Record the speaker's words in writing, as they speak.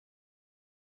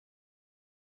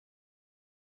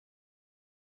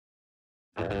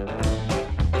Here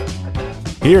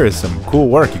is some cool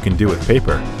work you can do with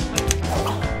paper.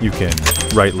 You can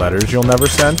write letters you'll never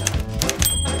send,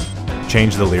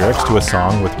 change the lyrics to a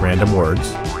song with random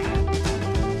words,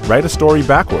 write a story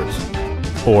backwards,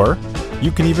 or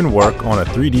you can even work on a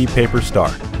 3D paper star.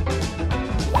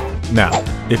 Now,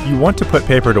 if you want to put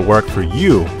paper to work for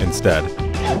you instead,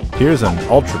 here's an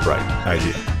ultra bright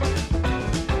idea.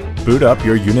 Boot up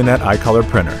your UNINET IColor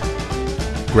printer.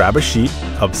 Grab a sheet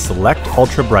of Select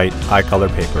Ultra Bright IColor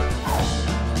paper.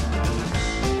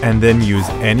 And then use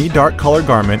any dark color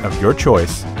garment of your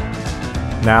choice.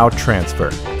 Now transfer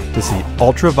to see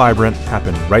ultra vibrant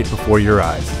happen right before your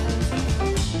eyes.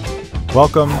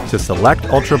 Welcome to Select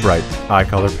Ultra Bright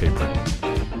IColor paper.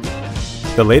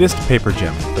 The latest paper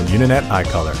gem from UNINET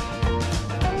IColor.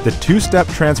 The two-step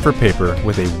transfer paper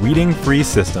with a weeding-free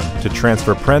system to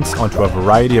transfer prints onto a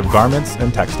variety of garments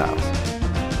and textiles.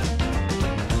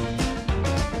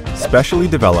 Specially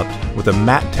developed with a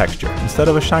matte texture instead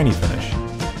of a shiny finish,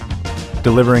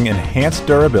 delivering enhanced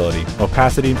durability,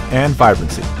 opacity, and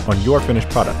vibrancy on your finished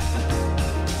product,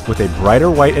 with a brighter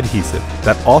white adhesive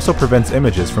that also prevents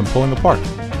images from pulling apart.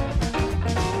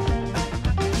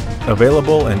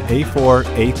 Available in A4,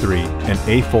 A3, and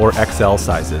A4 XL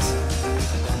sizes.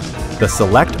 The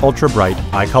Select Ultra Bright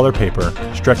IColor paper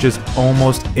stretches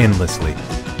almost endlessly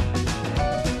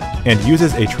and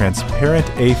uses a transparent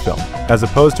A-film as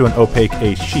opposed to an opaque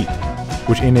A-sheet,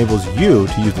 which enables you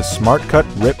to use the Smart Cut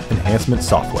Rip Enhancement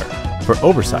software for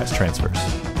oversized transfers.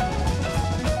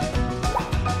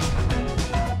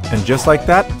 And just like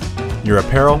that, your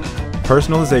apparel,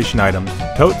 personalization items,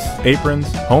 totes,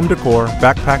 aprons, home decor,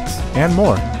 backpacks, and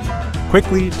more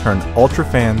quickly turn ultra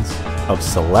fans of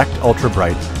Select Ultra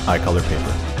Bright IColor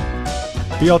paper.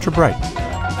 Be ultra bright.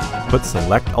 Put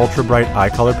Select Ultra Bright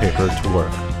IColor paper to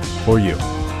work for you.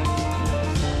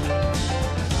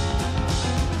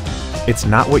 It's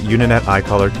not what UNINET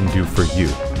IColor can do for you,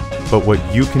 but what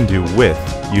you can do with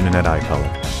UNINET IColor.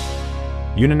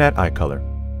 UNINET IColor.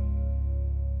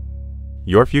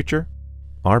 Your future,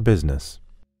 our business.